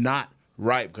not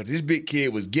right because this big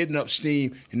kid was getting up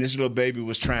steam and this little baby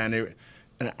was trying to.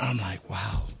 And I'm like,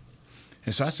 wow.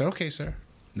 And so I said, okay, sir,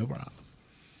 no problem.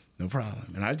 No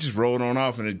problem. And I just rolled on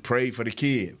off and prayed for the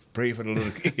kid, prayed for the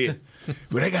little kid.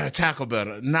 But they got to tackle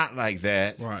better. Not like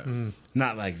that. Right.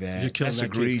 Not like that. You're killing That's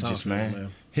that kid's egregious, confidence,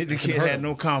 man. man. The kid had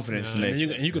no confidence in that. And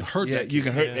you can hurt that kid. You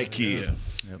can hurt that kid.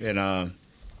 Yeah. And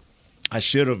I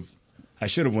should have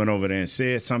went over there and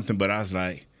said something, but I was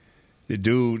like, the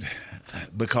dude,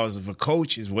 because if a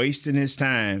coach is wasting his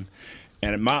time,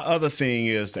 and my other thing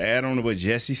is to add on to what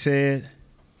Jesse said,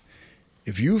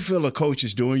 if you feel a coach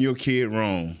is doing your kid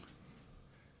wrong,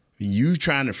 you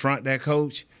trying to front that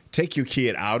coach, take your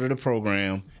kid out of the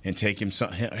program and take him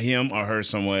or her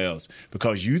somewhere else.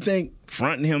 Because you think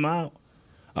fronting him out,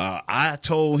 I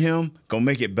told him, gonna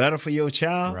make it better for your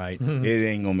child. Right. It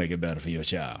ain't gonna make it better for your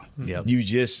child. Yep. You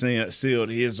just sealed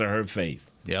his or her faith.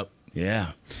 Yep.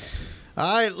 Yeah.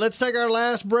 All right, let's take our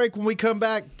last break. When we come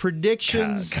back,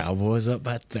 predictions. Cowboys up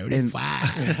by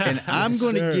 35. And I'm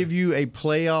going to give you a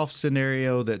playoff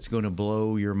scenario that's going to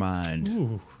blow your mind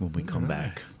when we come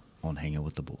back on Hanging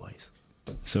with the Boys.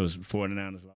 So it's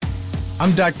 49ers.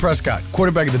 I'm Dak Prescott,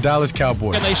 quarterback of the Dallas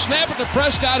Cowboys. And they snap it to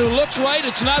Prescott, who looks right.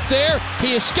 It's not there.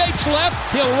 He escapes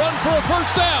left. He'll run for a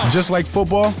first down. Just like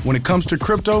football, when it comes to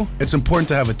crypto, it's important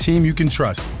to have a team you can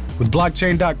trust. With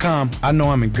blockchain.com, I know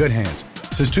I'm in good hands.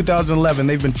 Since 2011,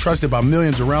 they've been trusted by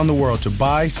millions around the world to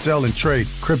buy, sell, and trade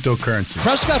cryptocurrency.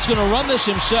 Prescott's going to run this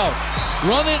himself.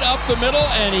 Run it up the middle,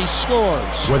 and he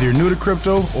scores. Whether you're new to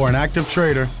crypto or an active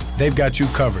trader, they've got you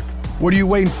covered. What are you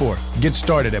waiting for? Get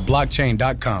started at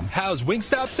blockchain.com. How's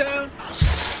Wingstop sound?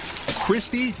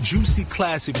 Crispy, juicy,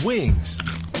 classic wings.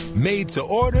 Made to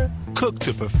order, cooked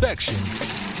to perfection.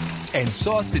 And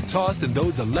sauced and tossed in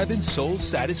those 11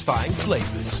 soul-satisfying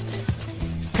flavors.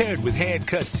 Paired with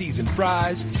hand-cut seasoned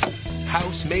fries,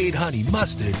 house-made honey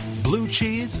mustard, blue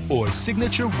cheese, or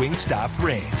signature Wingstop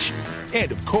ranch.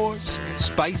 And, of course,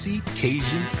 spicy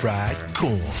Cajun fried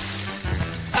corn.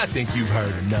 I think you've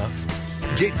heard enough.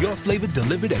 Get your flavor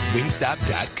delivered at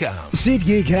Wingstop.com.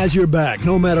 SeatGeek has your back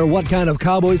no matter what kind of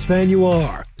Cowboys fan you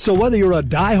are. So whether you're a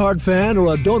diehard fan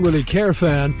or a don't really care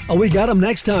fan, a we got 'em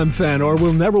next time fan or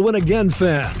we'll never win again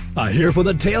fan, a here for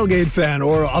the tailgate fan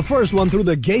or a first one through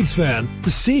the gates fan,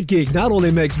 SeatGeek not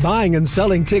only makes buying and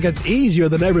selling tickets easier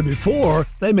than ever before,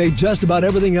 they make just about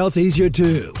everything else easier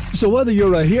too. So whether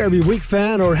you're a here every week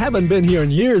fan or haven't been here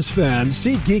in years fan,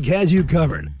 SeatGeek has you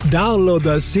covered. Download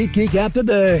the SeatGeek app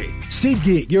today.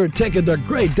 SeatGeek, your ticket to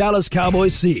great Dallas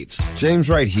Cowboys seats. James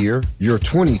Wright here, your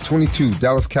 2022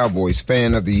 Dallas Cowboys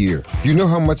Fan of the Year. You know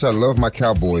how much I love my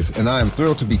Cowboys, and I am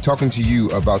thrilled to be talking to you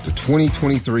about the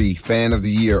 2023 Fan of the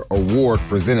Year award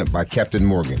presented by Captain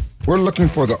Morgan. We're looking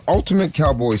for the ultimate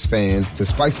Cowboys fan to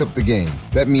spice up the game.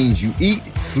 That means you eat,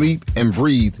 sleep, and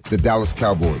breathe the Dallas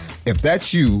Cowboys. If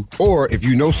that's you, or if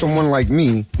you know someone like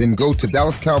me, then go to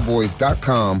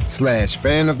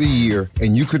DallasCowboys.com/fan of the year,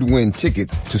 and you could win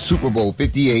tickets to Super Bowl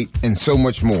 58 and so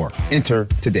much more. Enter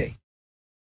today.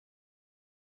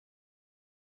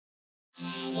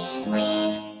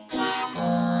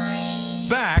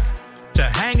 Back to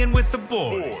Hanging with the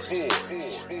Boys.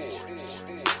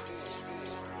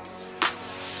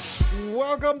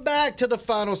 Welcome back to the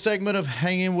final segment of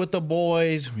Hanging with the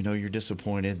Boys. We know you're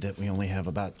disappointed that we only have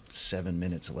about 7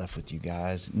 minutes left with you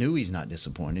guys. Newey's not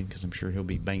disappointed because I'm sure he'll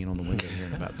be banging on the window here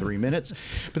in about 3 minutes.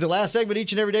 But the last segment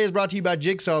each and every day is brought to you by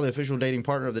Jigsaw, the official dating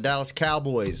partner of the Dallas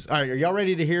Cowboys. All right, are y'all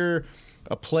ready to hear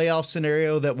a playoff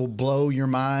scenario that will blow your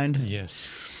mind? Yes.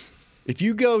 If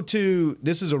you go to,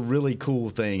 this is a really cool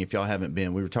thing if y'all haven't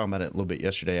been. We were talking about it a little bit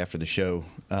yesterday after the show.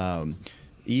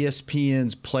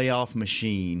 ESPN's Playoff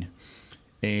Machine.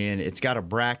 And it's got a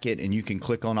bracket, and you can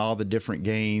click on all the different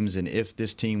games, and if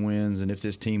this team wins, and if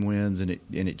this team wins, and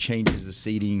it changes the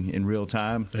seeding in real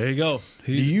time. There you go.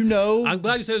 Do you know? I'm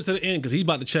glad you said this to the end because he's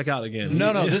about to check out again.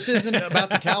 No, this isn't about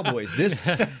the Cowboys.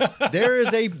 There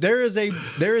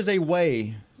is a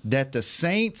way that the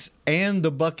Saints and the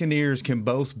Buccaneers can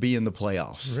both be in the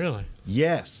playoffs. Really?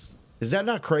 Yes. Is that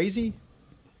not crazy?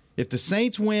 If the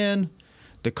Saints win,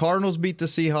 the Cardinals beat the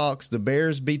Seahawks, the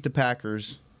Bears beat the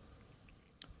Packers.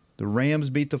 The Rams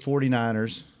beat the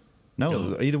 49ers.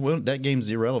 No, either one, that game's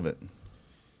irrelevant.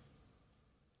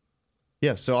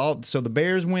 Yeah, so the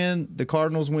Bears win, the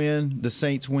Cardinals win, the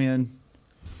Saints win,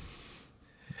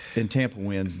 and Tampa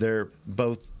wins. They're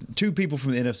both two people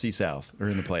from the NFC South are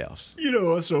in the playoffs. You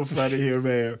know what's so funny here,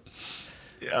 man?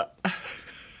 Yeah.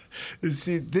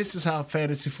 See, this is how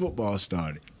fantasy football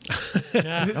started.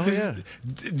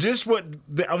 Just what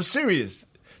I'm serious.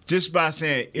 Just by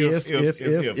saying if.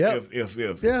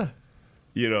 Yeah.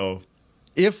 You know.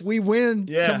 If we win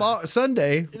tomorrow,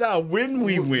 Sunday. No, when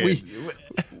we win.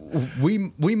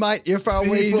 we might if our See,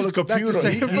 ways. he pulled a back to computer.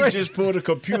 San He Fran. just pulled a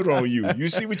computer on you. You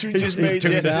see what you just made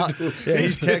tuned Jesse out. do? Yeah,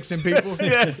 he's texting people.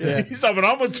 Yeah. He's talking,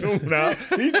 I'm going to tune out.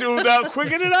 He tuned out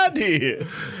quicker than I did.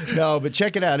 No, but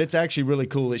check it out. It's actually really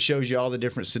cool. It shows you all the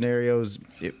different scenarios.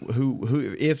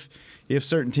 If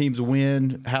certain teams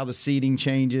win, how the seeding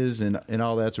changes and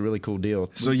all that's a really cool deal.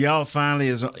 So y'all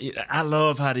finally I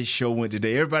love how this show went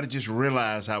today. Everybody just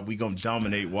realized how we going to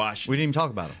dominate Washington. We didn't even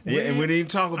talk about it. Yeah, and we didn't even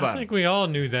talk about I think we all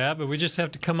knew that, but we just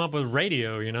have to come up with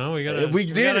radio, you know? We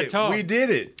did it. Talk. We did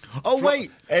it. Oh,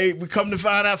 wait. Hey, we come to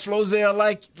find out Flozell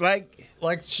like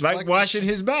washing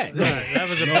his back. Right, that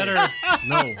was a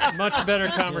much better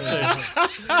conversation.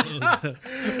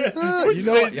 You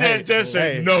know what? Just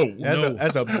say no.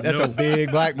 That's a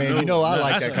big black man. You know I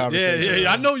like that conversation.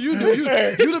 Yeah, I know you do. You'd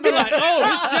have been like, oh,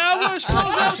 this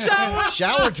shower,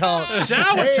 shower talk.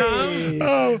 Shower time.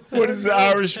 Oh, what is the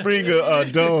Irish Spring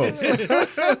dove?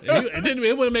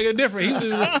 It wouldn't make a difference.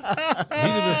 He'd have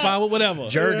been fine with whatever.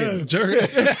 Jergens.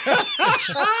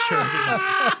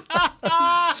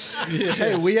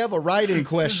 Hey, we have a write-in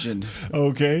question.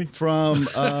 Okay. From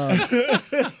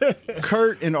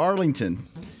Kurt in Arlington.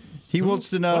 He wants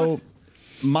to know,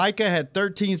 Micah had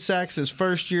 13 sacks his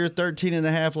first year, 13 and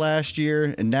a half last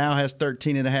year, and now has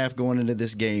 13 and a half going into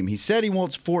this game. He said he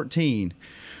wants 14.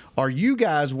 Are you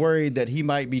guys worried that he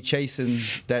might be chasing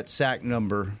that sack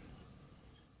number?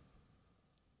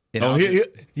 He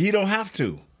don't have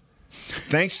to.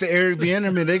 Thanks to Eric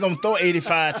Bieniemy, they're going to throw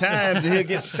 85 times and he'll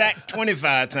get sacked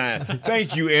 25 times.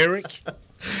 Thank you, Eric.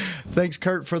 Thanks,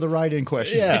 Kurt, for the write-in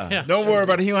question. Yeah. Don't worry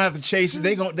about it. He don't have to chase it.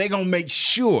 They're gonna make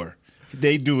sure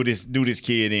they do this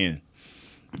kid in.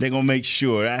 They're going to make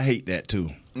sure. I hate that,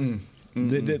 too. He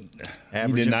did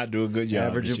not do a good job.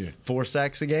 Averaging 4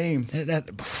 sacks a game.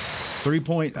 3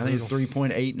 point, I think it's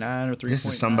 3.89 or 3.9. This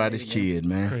is somebody's kid,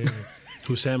 man. Crazy.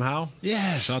 Who, Sam Howell?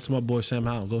 Yes. Shout out to my boy Sam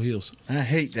Howell. Go Heels. I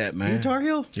hate that, man. You Tar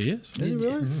Heel? He is. Is he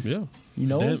really? Yeah. You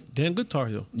know him? Damn good Tar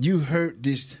Heel. You heard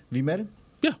this. Have you met him?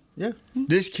 Yeah. Yeah.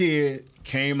 This kid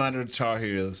came out of the Tar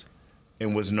Heels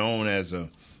and was known as a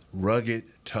rugged,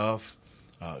 tough,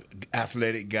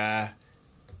 athletic guy.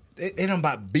 They done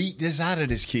about beat this out of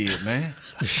this kid, man.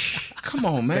 Come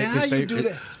on, man. How you do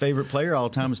that? His favorite player all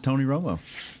the time is Tony Romo.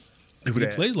 He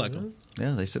plays like him.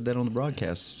 Yeah, they said that on the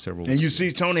broadcast several weeks And you ago.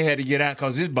 see Tony had to get out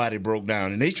because his body broke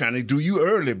down, and they trying to do you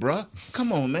early, bro.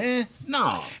 Come on, man.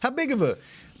 No. How big of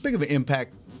an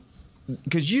impact?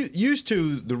 Because you used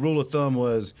to, the rule of thumb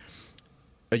was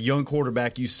a young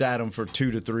quarterback, you sat him for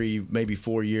 2 to 3, maybe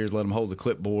 4 years, let him hold the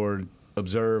clipboard,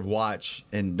 observe, watch,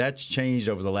 and that's changed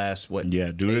over the last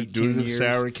due to the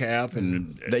salary cap,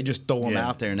 and they just throw him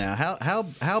out there now.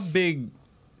 How big?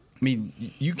 I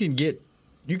mean, you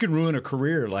can ruin a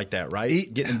career like that,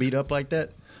 right? Getting beat up like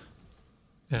that.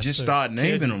 Just start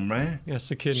naming them, man. That's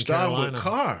the kid in Starting Carolina. with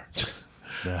Carr.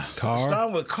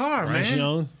 Starting with Carr, Bryce man.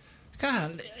 Young.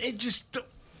 God, it just.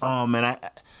 Oh man,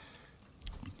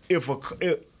 if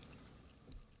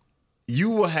you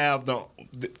will have the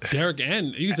Derek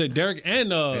and you can say Derek and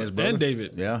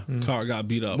David. Yeah, Carr got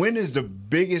beat up. When is the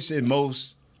biggest and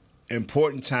most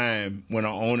important time when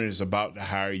an owner is about to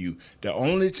hire you? The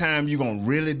only time you're going to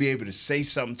really be able to say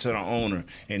something to the owner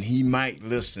and he might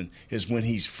listen is when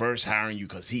he's first hiring you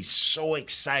because he's so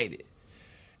excited.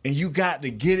 And you got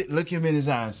to get it, look him in his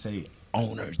eye and say,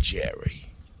 Owner Jerry,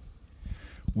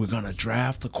 we're going to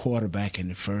draft the quarterback in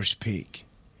the first pick.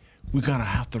 We're going to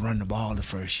have to run the ball the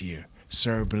first year.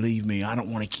 Sir, believe me, I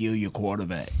don't want to kill your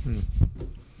quarterback.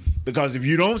 Because if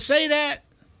you don't say that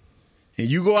and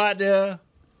you go out there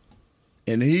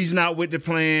and he's not with the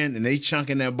plan and they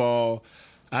chunking that ball,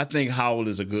 I think Howell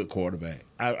is a good quarterback.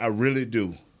 I really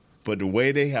do. But the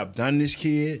way they have done this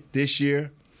kid this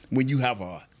year, when you have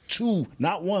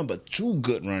not one, but 2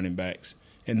 good running backs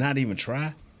and not even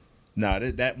try,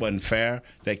 that wasn't fair.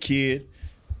 That kid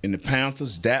in the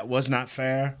Panthers, that was not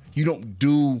fair. You don't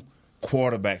do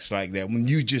quarterbacks like that when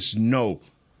you just know.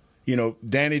 You know,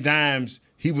 Danny Dimes,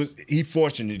 he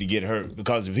fortunate to get hurt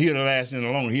because if he had lasted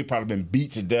any longer, he'd probably been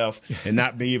beat to death and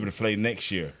not be able to play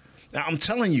next year. Now, I'm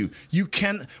telling you,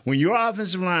 when your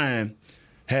offensive line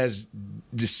has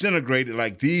disintegrated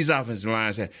like these offensive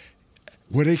lines have,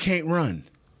 where they can't run,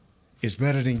 it's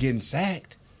better than getting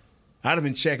sacked. I'd have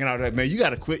been checking out that, man, you got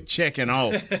to quit checking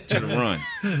off to the run.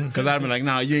 Because I'd have been like,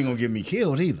 nah, you ain't going to get me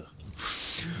killed either.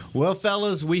 Well,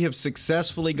 fellas, we have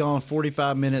successfully gone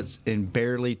 45 minutes and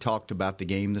barely talked about the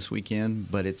game this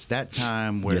weekend, but it's that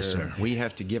time where we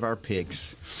have to give our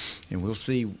picks, and we'll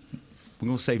see. We're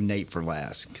going to save Nate for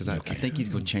last because I think he's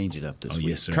going to change it up this week.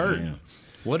 Yes, sir. Kurt,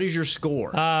 what is your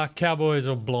score? Cowboys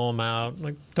will blow them out,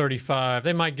 like 35.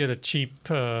 They might get a cheap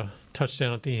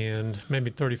touchdown at the end, maybe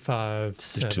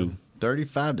 35-7.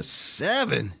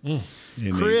 35-7.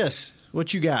 Chris,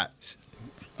 what you got?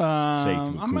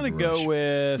 I'm going to go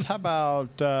with, how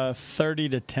about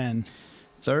 30-10?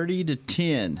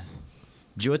 30-10.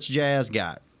 What's Jazz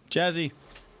got? Jazzy,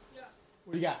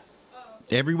 what do you got?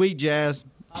 Every week, Jazz.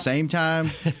 Same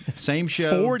time, same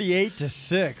show.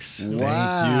 48-6.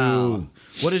 Wow.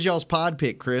 What is y'all's pod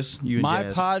pick, Chris? You and My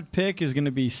Jazz. pod pick is going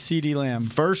to be CeeDee Lamb.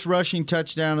 First rushing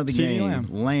touchdown of the CeeDee game.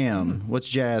 Lamb. What's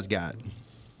Jazz got?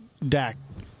 Dak.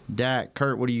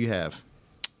 Kurt, what do you have?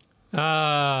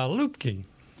 Lupke.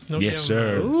 Yes,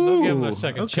 sir. They'll give him a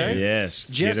second chance. Yes.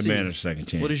 Jesse, get a man a second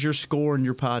chance. What is your score and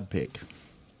your pod pick?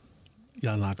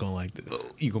 Y'all not going to like this.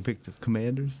 You going to pick the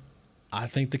Commanders? I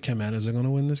think the Commanders are going to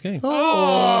win this game.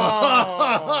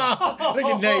 Oh! Look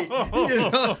at Nate.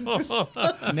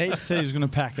 Nate said he was going to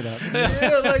pack it up.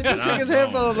 Yeah, like just took his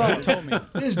headphones off. He told me.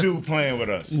 This dude playing with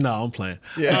us. No, I'm playing.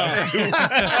 Yeah.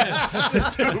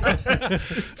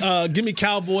 Give me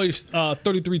Cowboys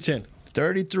 33-10.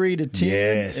 33-10.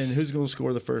 Yes. And who's going to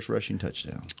score the first rushing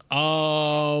touchdown?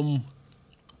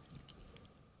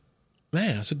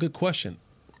 Man, that's a good question.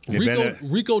 You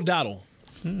Rico Dowdle.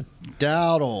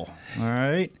 Dowdle. All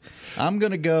right. I'm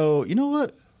going to go, you know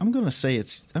what? I'm going to say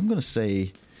it's going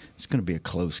to be a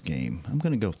close game. I'm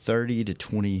going to go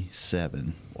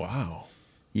 30-27. Wow.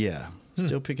 Yeah.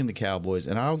 Still picking the Cowboys.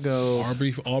 And I'll go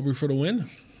Aubrey for the win.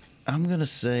 I'm going to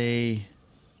say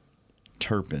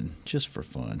Turpin, just for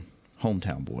fun.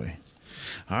 Hometown boy.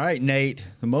 All right, Nate,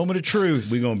 the moment of truth.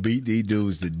 We're going to beat these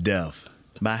dudes to death.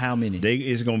 By how many?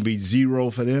 It's going to be 0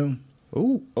 for them.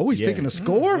 Oh, he's picking a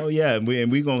score? Oh, yeah, and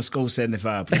we're going to score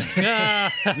 75 points. We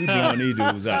blowing these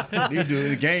dudes out. These dudes,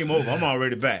 the game over. I'm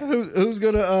already back. Who's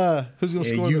gonna score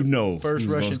the first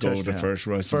who's rushing score touchdown? the first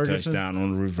rushing touchdown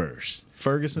on the reverse.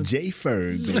 Ferguson? Jay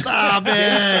Ferg. Stop it!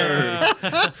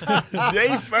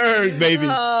 Jay Ferg, baby.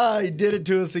 He did it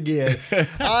to us again.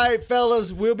 All right,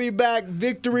 fellas, we'll be back.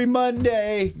 Victory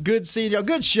Monday. Good seeing y'all.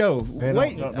 Good show.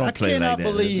 Wait, don't I play cannot like that.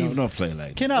 believe. Don't play like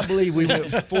that. Cannot believe we went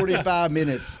 45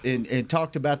 minutes and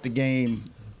talked about the game.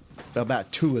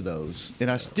 About 2 of those, and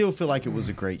I still feel like it was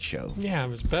a great show. Yeah, it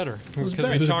was better. was Because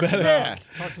better. we talked Yeah.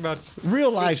 about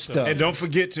Real life stuff. And don't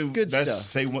forget to Good let's stuff.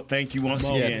 say thank you once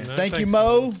again. Thank you,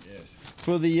 Mo,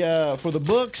 for the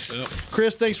books. Yep.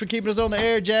 Chris, thanks for keeping us on the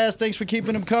air. Jazz, thanks for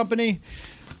keeping him company.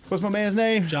 What's my man's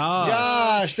name?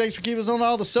 Josh, thanks for keeping us on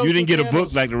all the social You didn't get a channels.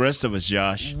 book like the rest of us,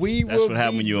 Josh. We That's will what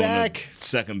happened be when you're on the back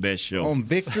second best show. on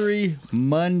Victory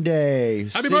Monday.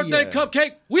 Happy See birthday, ya.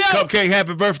 Cupcake. We out. Cupcake,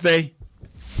 happy birthday.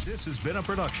 This has been a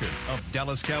production of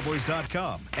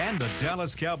DallasCowboys.com and the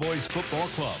Dallas Cowboys Football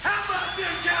Club. How about this,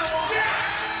 Cowboys? Yeah!